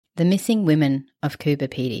the missing women of Coober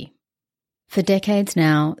Pedy. For decades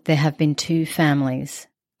now, there have been two families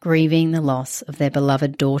grieving the loss of their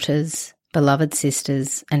beloved daughters, beloved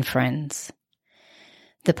sisters and friends.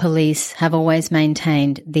 The police have always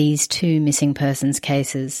maintained these two missing persons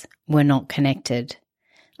cases were not connected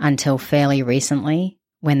until fairly recently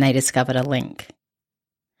when they discovered a link.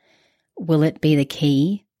 Will it be the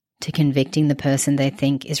key to convicting the person they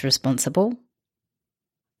think is responsible?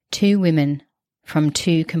 Two women from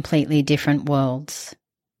two completely different worlds,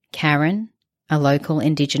 Karen, a local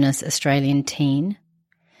Indigenous Australian teen,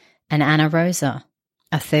 and Rosa,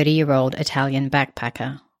 a 30-year-old Italian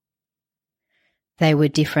backpacker. They were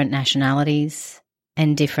different nationalities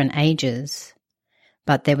and different ages,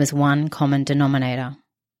 but there was one common denominator.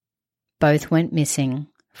 Both went missing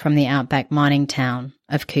from the outback mining town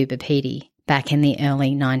of Coober Pedy back in the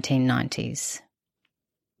early 1990s.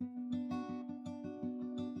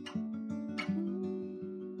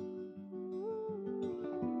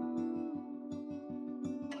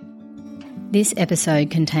 This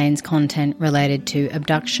episode contains content related to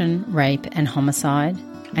abduction, rape and homicide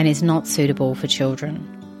and is not suitable for children.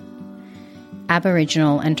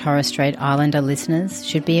 Aboriginal and Torres Strait Islander listeners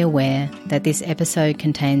should be aware that this episode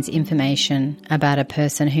contains information about a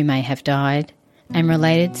person who may have died, and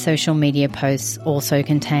related social media posts also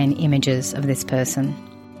contain images of this person.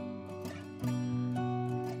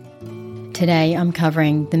 Today I'm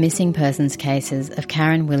covering the missing persons cases of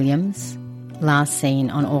Karen Williams, last seen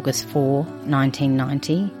on August 4,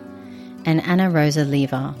 1990, and Rosa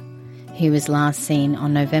Liva, who was last seen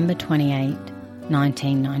on November 28,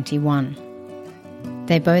 1991.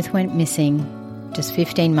 They both went missing just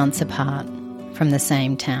 15 months apart from the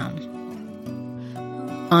same town.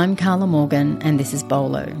 I'm Carla Morgan and this is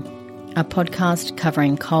Bolo, a podcast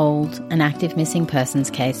covering cold and active missing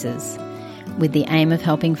persons cases with the aim of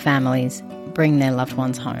helping families bring their loved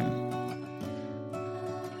ones home.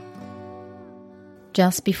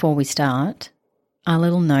 Just before we start, a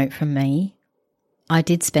little note from me. I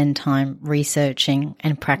did spend time researching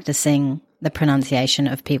and practicing the pronunciation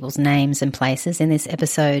of people's names and places in this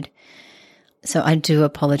episode, so I do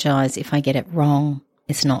apologise if I get it wrong.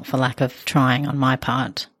 It's not for lack of trying on my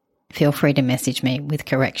part. Feel free to message me with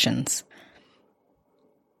corrections.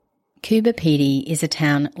 Coober Pedy is a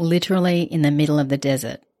town literally in the middle of the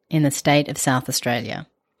desert in the state of South Australia.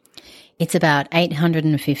 It's about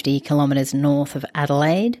 850 kilometres north of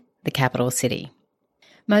Adelaide, the capital city.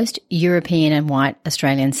 Most European and white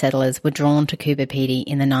Australian settlers were drawn to Coober Pedy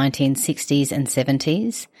in the 1960s and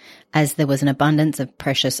 70s, as there was an abundance of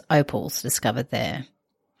precious opals discovered there.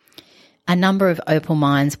 A number of opal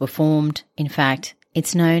mines were formed. In fact,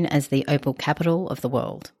 it's known as the opal capital of the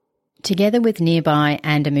world. Together with nearby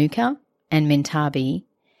Andamuka and Mintabi,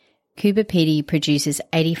 Coober Pedy produces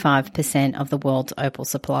 85% of the world's opal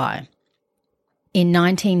supply. In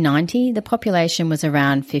 1990, the population was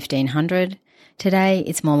around 1,500. Today,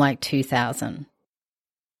 it's more like 2,000.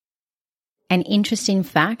 An interesting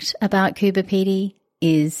fact about Coober Pedy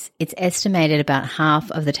is it's estimated about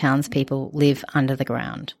half of the townspeople live under the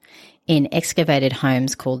ground in excavated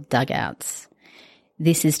homes called dugouts.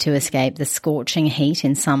 This is to escape the scorching heat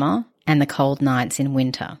in summer and the cold nights in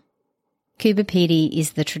winter. Coober Pedy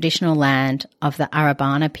is the traditional land of the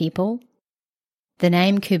Arabana people. The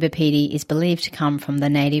name Coober Pedy is believed to come from the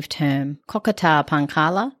native term Kokata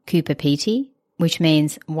Pankala Coober Pedy, which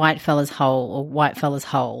means white fella's hole or white fella's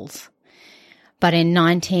holes. But in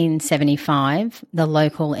 1975, the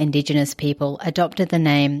local Indigenous people adopted the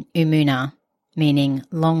name Umuna, meaning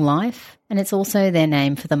long life, and it's also their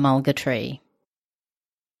name for the mulga tree.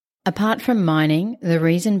 Apart from mining, the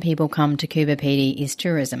reason people come to Coober Pedy is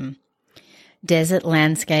tourism. Desert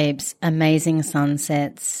landscapes, amazing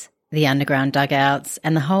sunsets, the underground dugouts,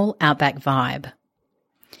 and the whole outback vibe.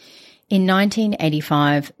 In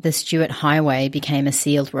 1985, the Stuart Highway became a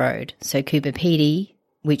sealed road, so Coober Pedy,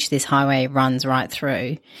 which this highway runs right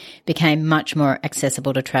through, became much more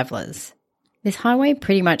accessible to travellers. This highway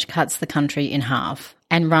pretty much cuts the country in half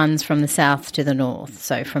and runs from the south to the north,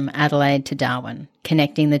 so from Adelaide to Darwin,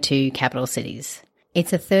 connecting the two capital cities.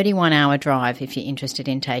 It's a 31-hour drive if you're interested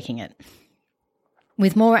in taking it.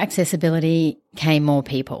 With more accessibility came more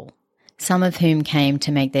people, some of whom came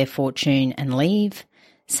to make their fortune and leave,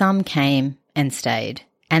 some came and stayed,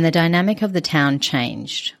 and the dynamic of the town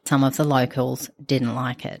changed. Some of the locals didn't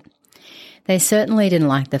like it. They certainly didn't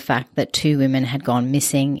like the fact that two women had gone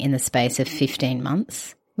missing in the space of 15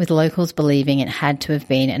 months, with locals believing it had to have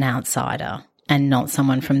been an outsider and not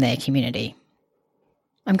someone from their community.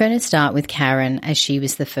 I'm going to start with Karen, as she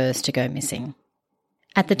was the first to go missing.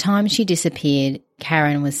 At the time she disappeared,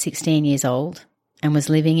 Karen was 16 years old and was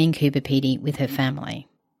living in Coober Pedy with her family.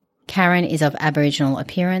 Karen is of Aboriginal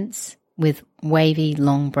appearance with wavy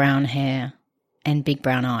long brown hair and big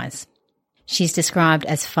brown eyes. She's described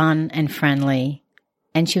as fun and friendly,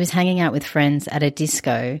 and she was hanging out with friends at a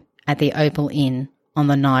disco at the Opal Inn on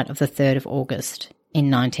the night of the 3rd of August in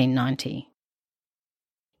 1990.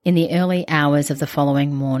 In the early hours of the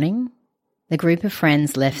following morning, the group of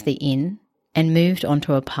friends left the inn and moved on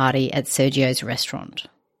to a party at Sergio's restaurant.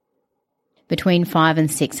 Between 5 and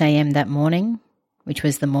 6 a.m. that morning, which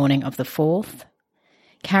was the morning of the 4th,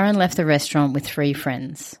 Karen left the restaurant with 3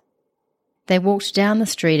 friends. They walked down the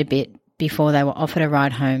street a bit before they were offered a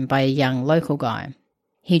ride home by a young local guy.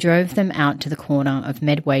 He drove them out to the corner of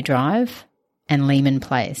Medway Drive and Lehman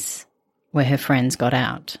Place, where her friends got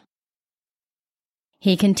out.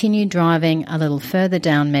 He continued driving a little further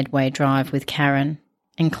down Medway Drive with Karen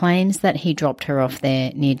and claims that he dropped her off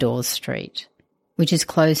there near Dawes Street, which is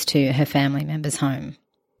close to her family member's home.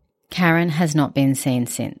 Karen has not been seen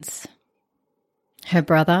since. Her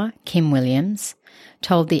brother, Kim Williams,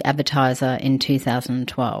 told the Advertiser in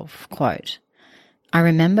 2012, quote, "I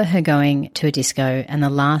remember her going to a disco and the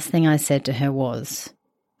last thing I said to her was,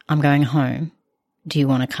 'I'm going home. Do you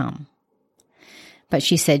want to come?' But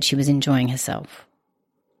she said she was enjoying herself.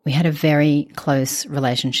 We had a very close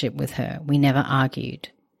relationship with her. We never argued.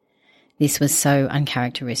 This was so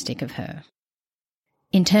uncharacteristic of her."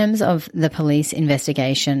 In terms of the police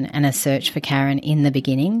investigation and a search for Karen in the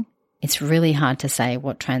beginning, it's really hard to say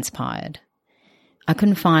what transpired. I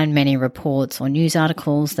couldn't find many reports or news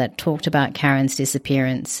articles that talked about Karen's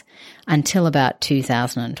disappearance until about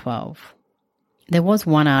 2012. There was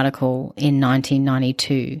one article in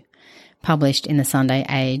 1992 published in the Sunday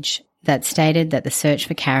Age that stated that the search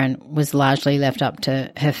for Karen was largely left up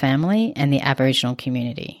to her family and the Aboriginal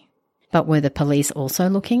community. But were the police also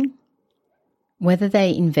looking? Whether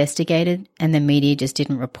they investigated and the media just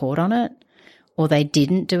didn't report on it, or they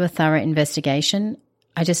didn't do a thorough investigation,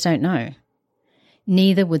 I just don't know.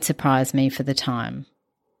 Neither would surprise me for the time,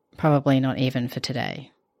 probably not even for today.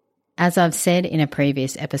 As I've said in a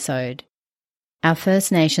previous episode, our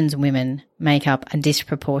First Nations women make up a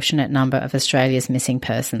disproportionate number of Australia's missing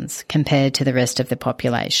persons compared to the rest of the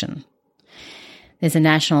population. There's a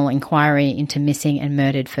national inquiry into missing and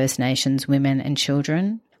murdered First Nations women and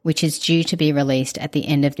children, which is due to be released at the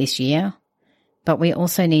end of this year, but we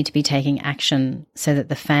also need to be taking action so that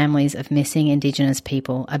the families of missing Indigenous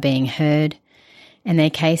people are being heard and their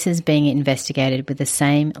cases being investigated with the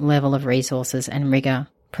same level of resources and rigour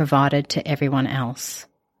provided to everyone else.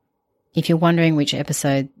 If you're wondering which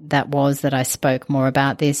episode that was that I spoke more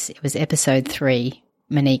about this, it was episode 3,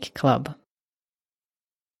 Monique Club.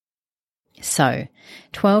 So,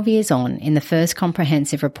 12 years on, in the first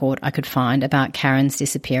comprehensive report I could find about Karen's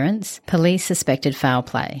disappearance, police suspected foul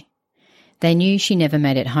play. They knew she never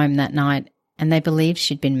made it home that night and they believed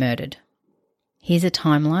she'd been murdered. Here's a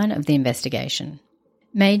timeline of the investigation.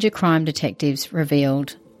 Major crime detectives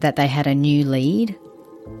revealed that they had a new lead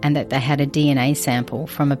and that they had a DNA sample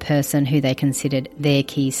from a person who they considered their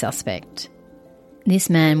key suspect. This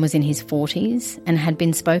man was in his 40s and had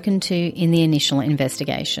been spoken to in the initial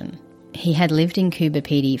investigation. He had lived in Coober,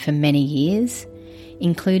 Pedy for many years,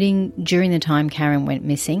 including during the time Karen went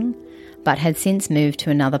missing, but had since moved to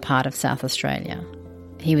another part of South Australia.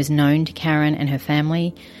 He was known to Karen and her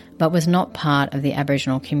family, but was not part of the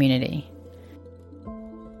Aboriginal community.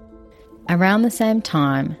 Around the same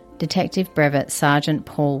time, Detective Brevet Sergeant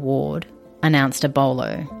Paul Ward announced a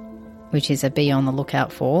bolo, which is a be on the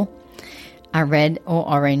lookout for, a red or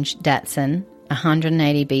orange Datsun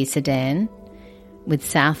 180B sedan with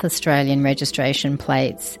South Australian registration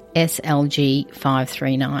plates SLG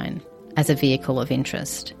 539 as a vehicle of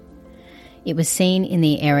interest. It was seen in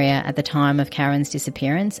the area at the time of Karen's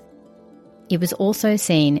disappearance. It was also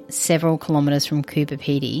seen several kilometres from Coober,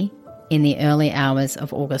 Pedy in the early hours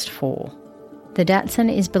of August 4. The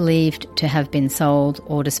Datsun is believed to have been sold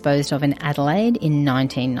or disposed of in Adelaide in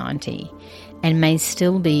 1990 and may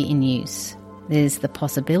still be in use. There's the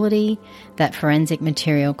possibility that forensic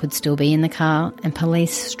material could still be in the car, and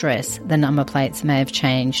police stress the number plates may have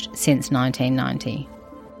changed since 1990.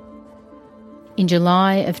 In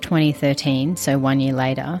July of 2013, so 1 year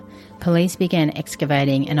later, police began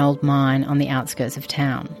excavating an old mine on the outskirts of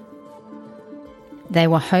town. They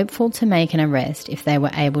were hopeful to make an arrest if they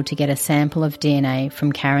were able to get a sample of DNA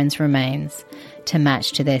from Karen's remains to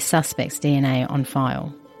match to their suspect's DNA on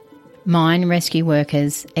file. Mine rescue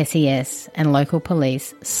workers, SES and local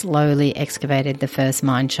police slowly excavated the first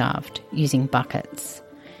mine shaft using buckets.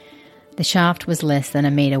 The shaft was less than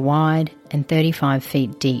 1 metre wide and 35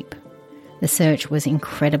 feet deep. The search was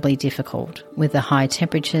incredibly difficult with the high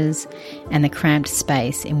temperatures and the cramped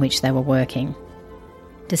space in which they were working.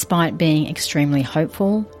 Despite being extremely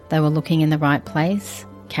hopeful they were looking in the right place,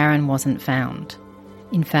 Karen wasn't found.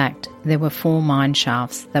 In fact, there were 4 mine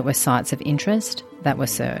shafts that were sites of interest that were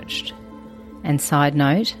searched. And side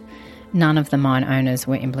note, none of the mine owners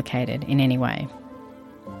were implicated in any way.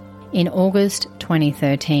 In August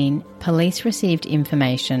 2013, police received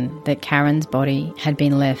information that Karen's body had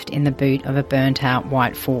been left in the boot of a burnt-out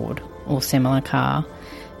white Ford or similar car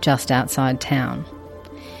just outside town.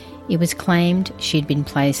 It was claimed she'd been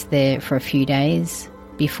placed there for a few days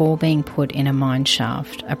before being put in a mine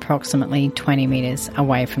shaft approximately 20 metres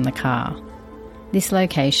away from the car. This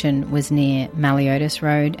location was near Maliotis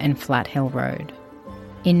Road and Flat Hill Road.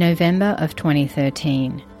 In November of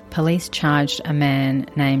 2013, police charged a man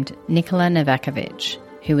named Nikola Novakovic,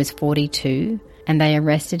 who was 42, and they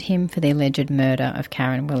arrested him for the alleged murder of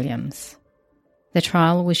Karen Williams. The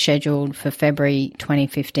trial was scheduled for February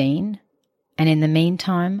 2015, and in the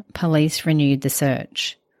meantime, police renewed the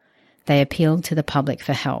search. They appealed to the public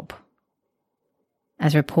for help.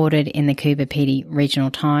 As reported in the Coober Pedy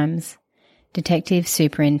Regional Times, Detective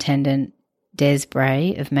Superintendent Des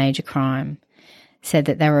Bray of Major Crime said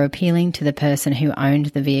that they were appealing to the person who owned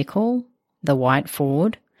the vehicle, the white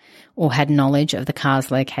Ford, or had knowledge of the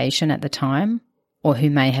car's location at the time, or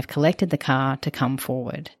who may have collected the car to come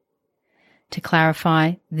forward. To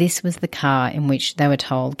clarify, this was the car in which they were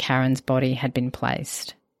told Karen's body had been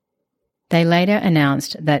placed. They later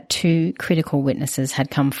announced that 2 critical witnesses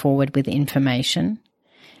had come forward with information,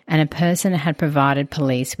 and a person had provided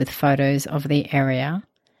police with photos of the area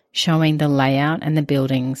showing the layout and the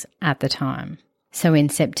buildings at the time. So in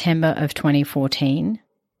September of 2014,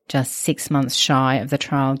 just 6 months shy of the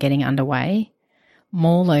trial getting underway,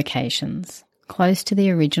 more locations close to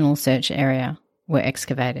the original search area were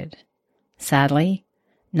excavated. Sadly,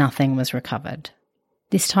 nothing was recovered.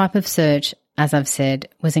 This type of search, as I've said,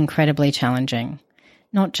 was incredibly challenging,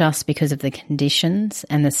 not just because of the conditions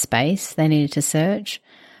and the space they needed to search,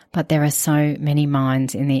 but there are so many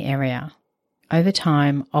mines in the area. Over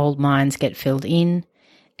time, old mines get filled in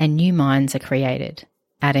and new mines are created,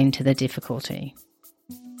 adding to the difficulty.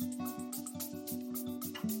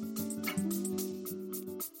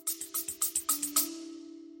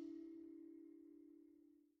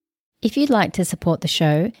 If you'd like to support the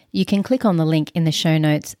show, you can click on the link in the show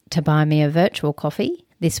notes to buy me a virtual coffee.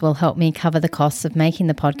 This will help me cover the costs of making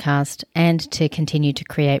the podcast and to continue to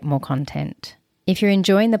create more content. If you're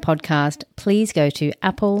enjoying the podcast, please go to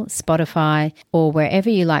Apple, Spotify, or wherever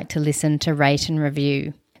you like to listen to rate and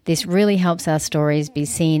review. This really helps our stories be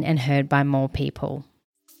seen and heard by more people.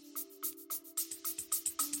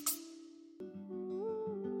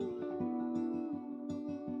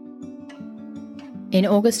 In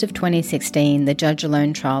August of 2016, the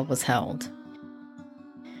judge-alone trial was held.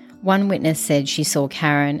 One witness said she saw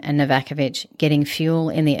Karen and Novakovic getting fuel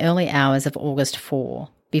in the early hours of August 4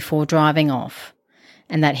 before driving off,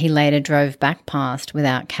 and that he later drove back past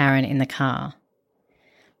without Karen in the car.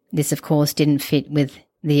 This, of course, didn't fit with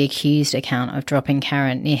the accused account of dropping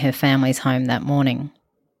Karen near her family's home that morning.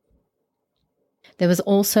 There was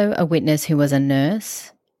also a witness who was a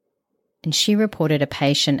nurse, and she reported a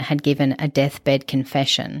patient had given a deathbed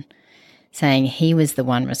confession, saying he was the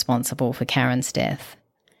one responsible for Karen's death.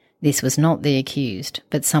 This was not the accused,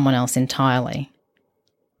 but someone else entirely.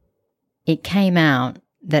 It came out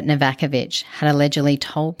that Novakovic had allegedly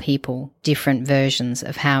told people different versions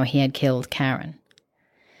of how he had killed Karen.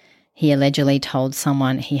 He allegedly told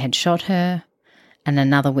someone he had shot her and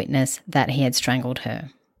another witness that he had strangled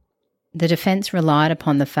her. The defence relied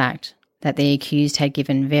upon the fact that the accused had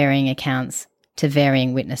given varying accounts to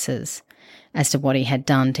varying witnesses as to what he had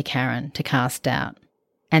done to Karen to cast doubt,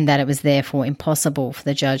 and that it was therefore impossible for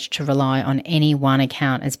the judge to rely on any one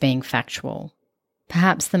account as being factual.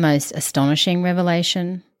 Perhaps the most astonishing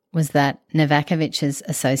revelation was that Novakovic's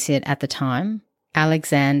associate at the time,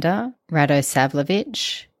 Alexander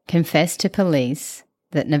Radosavljevic, confessed to police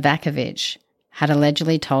that Novakovic had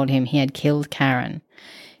allegedly told him he had killed Karen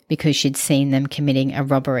because she'd seen them committing a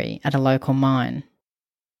robbery at a local mine.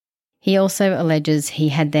 He also alleges he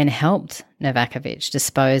had then helped Novakovic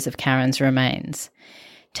dispose of Karen's remains,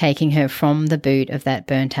 taking her from the boot of that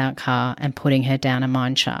burnt-out car and putting her down a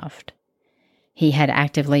mine shaft. He had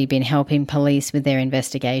actively been helping police with their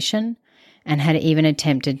investigation and had even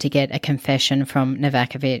attempted to get a confession from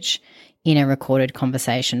Novakovic in a recorded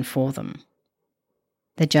conversation for them.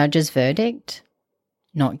 The judge's verdict?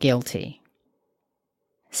 Not guilty.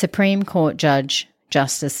 Supreme Court Judge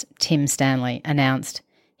Justice Tim Stanley announced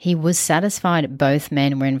he was satisfied both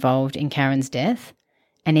men were involved in Karen's death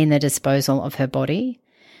and in the disposal of her body,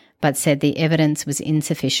 but said the evidence was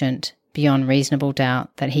insufficient beyond reasonable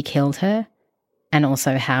doubt that he killed her and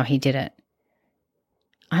also how he did it.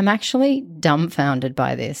 I'm actually dumbfounded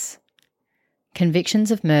by this.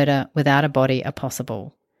 Convictions of murder without a body are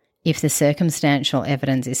possible. If the circumstantial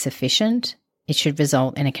evidence is sufficient, it should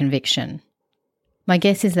result in a conviction. My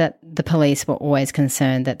guess is that the police were always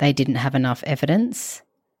concerned that they didn't have enough evidence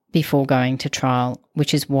before going to trial,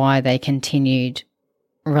 which is why they continued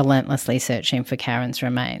relentlessly searching for Karen's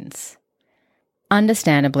remains.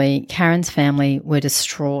 Understandably, Karen's family were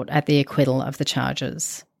distraught at the acquittal of the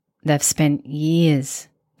charges. They've spent years,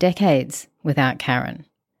 decades, without Karen.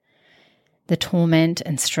 The torment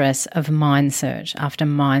and stress of mine search after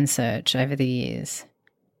mine search over the years,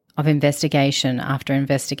 of investigation after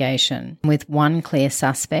investigation, with one clear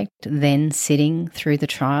suspect then sitting through the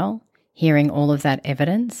trial, hearing all of that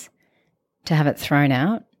evidence, to have it thrown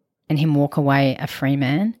out and him walk away a free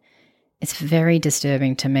man, it's very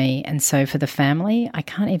disturbing to me, and so for the family, I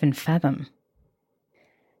can't even fathom.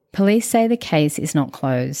 Police say the case is not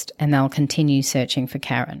closed and they'll continue searching for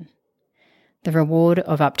Karen. The reward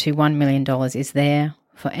of up to $1 million is there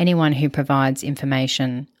for anyone who provides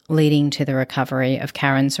information leading to the recovery of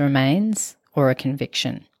Karen's remains or a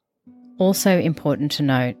conviction. Also important to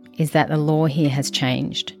note is that the law here has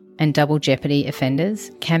changed and double jeopardy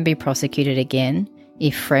offenders can be prosecuted again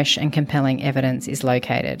if fresh and compelling evidence is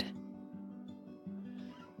located.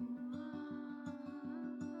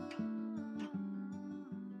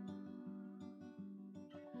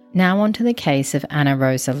 Now on to the case of Anna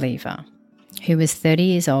Rosa Liva, who was 30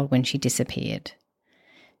 years old when she disappeared.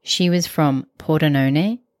 She was from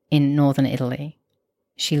Pordenone in northern Italy.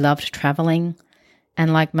 She loved travelling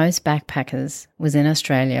and, like most backpackers, was in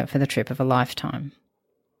Australia for the trip of a lifetime.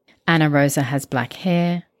 Anna Rosa has black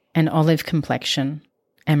hair, an olive complexion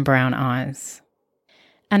and brown eyes.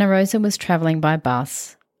 Anna Rosa was travelling by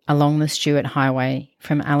bus along the Stuart Highway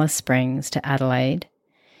from Alice Springs to Adelaide.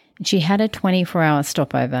 She had a 24-hour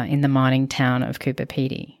stopover in the mining town of Coober,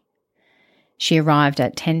 Pedy. She arrived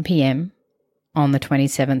at 10 p.m. on the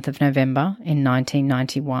 27th of November in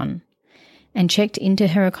 1991 and checked into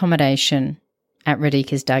her accommodation at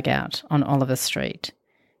Radika's Dugout on Oliver Street.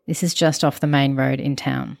 This is just off the main road in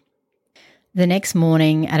town. The next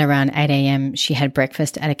morning at around 8 a.m, she had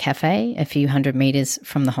breakfast at a cafe a few hundred metres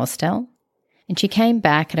from the hostel, and she came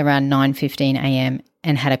back at around 9:15 a.m.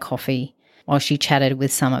 and had a coffee while she chatted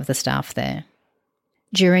with some of the staff there.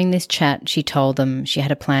 During this chat, she told them she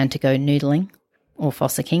had a plan to go noodling, or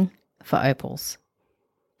fossicking, for opals.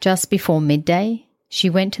 Just before midday, she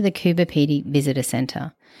went to the Coober Pedy Visitor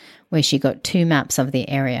Centre, where she got 2 maps of the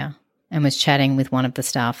area and was chatting with one of the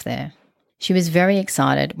staff there. She was very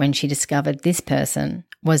excited when she discovered this person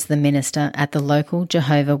was the minister at the local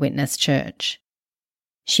Jehovah's Witness church.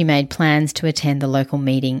 She made plans to attend the local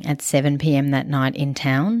meeting at 7 p.m. that night in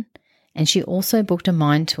town, and she also booked a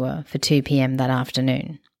mine tour for 2 p.m. that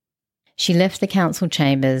afternoon. She left the council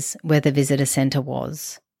chambers where the visitor centre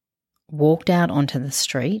was, walked out onto the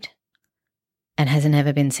street, and has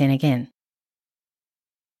never been seen again.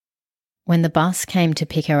 When the bus came to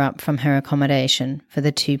pick her up from her accommodation for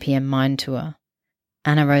the 2 p.m. mine tour,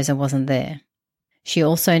 Anna Rosa wasn't there. She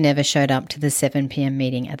also never showed up to the 7 p.m.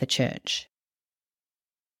 meeting at the church.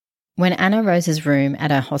 When Anna Rosa's room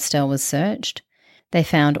at her hostel was searched, they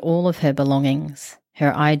found all of her belongings,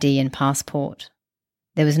 her ID and passport.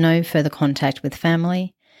 There was no further contact with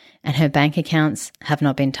family, and her bank accounts have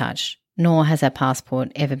not been touched, nor has her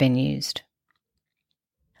passport ever been used.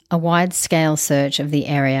 A wide-scale search of the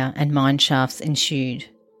area and mine shafts ensued,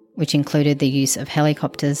 which included the use of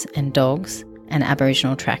helicopters and dogs and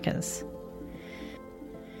Aboriginal trackers.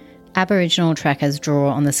 Aboriginal trackers draw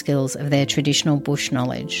on the skills of their traditional bush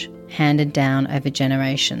knowledge, handed down over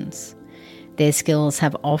generations. Their skills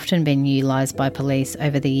have often been utilised by police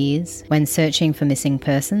over the years when searching for missing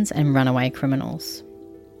persons and runaway criminals.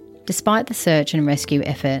 Despite the search and rescue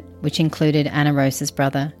effort, which included Anna Rosa's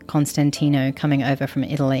brother, Constantino, coming over from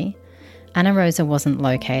Italy, Anna Rosa wasn't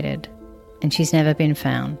located, and she's never been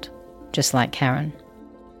found, just like Karen.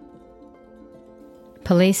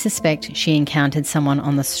 Police suspect she encountered someone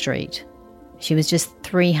on the street. She was just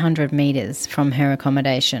 300 metres from her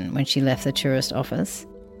accommodation when she left the tourist office,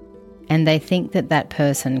 and they think that that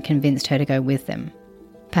person convinced her to go with them.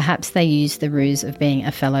 Perhaps they used the ruse of being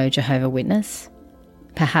a fellow Jehovah's Witness.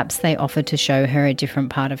 Perhaps they offered to show her a different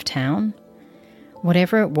part of town.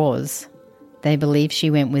 Whatever it was, they believe she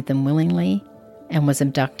went with them willingly and was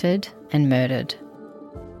abducted and murdered.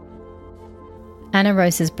 Anna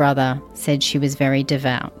Rosa's brother said she was very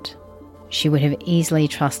devout. She would have easily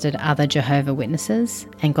trusted other Jehovah's Witnesses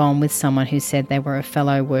and gone with someone who said they were a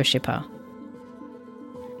fellow worshipper.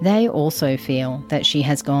 They also feel that she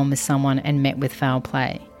has gone with someone and met with foul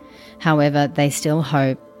play, However, they still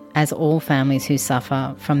hope, as all families who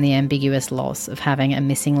suffer from the ambiguous loss of having a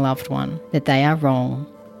missing loved one, that they are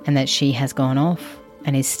wrong and that she has gone off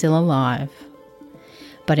and is still alive.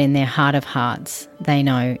 But in their heart of hearts, they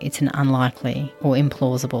know it's an unlikely or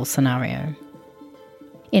implausible scenario.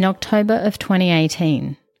 In October of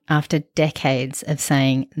 2018, after decades of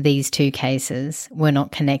saying these two cases were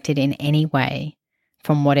not connected in any way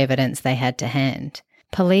from what evidence they had to hand,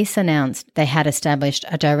 police announced they had established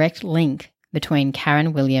a direct link between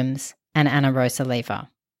Karen Williams and Ana Rosa Liva.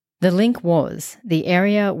 The link was the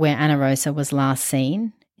area where Ana Rosa was last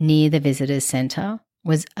seen, near the visitors centre,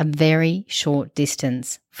 was a very short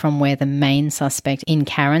distance from where the main suspect in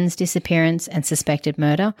Karen's disappearance and suspected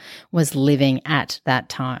murder was living at that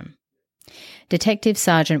time. Detective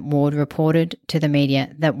Sergeant Ward reported to the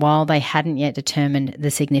media that while they hadn't yet determined the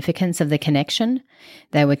significance of the connection,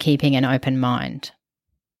 they were keeping an open mind.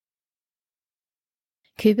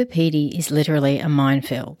 Coober Pedy is literally a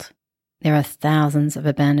minefield. There are thousands of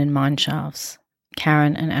abandoned mine shafts.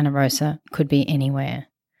 Karen and Ana Rosa could be anywhere.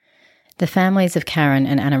 The families of Karen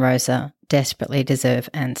and Ana Rosa desperately deserve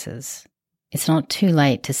answers. It's not too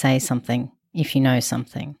late to say something if you know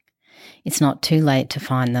something. It's not too late to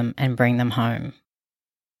find them and bring them home.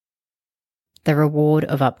 The reward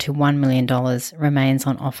of up to $1 million remains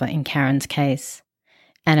on offer in Karen's case,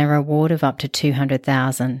 and a reward of up to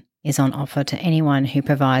 $200,000 is on offer to anyone who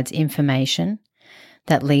provides information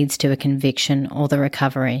that leads to a conviction or the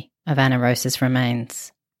recovery of Ana Rosa's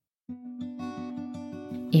remains.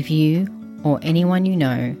 If you or anyone you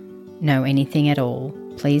know anything at all,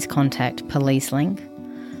 please contact Police Link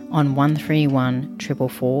on 131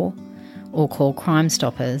 444 or call Crime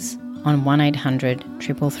Stoppers on 1800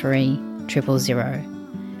 333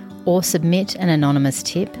 000 or submit an anonymous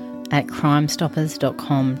tip at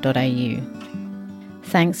crimestoppers.com.au.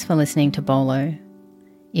 Thanks for listening to Bolo.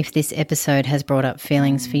 If this episode has brought up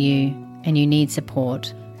feelings for you and you need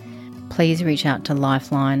support, please reach out to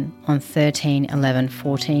Lifeline on 13 11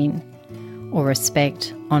 14 or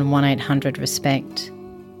Respect on 1800-RESPECT,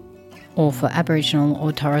 or for Aboriginal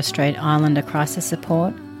or Torres Strait Islander crisis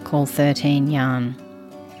support, call 13 Yarn.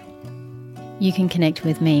 You can connect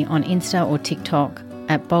with me on Insta or TikTok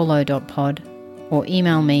at bolo.pod or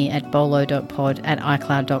email me at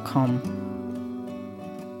bolo.pod@icloud.com.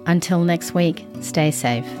 Until next week, stay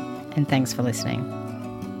safe and thanks for listening.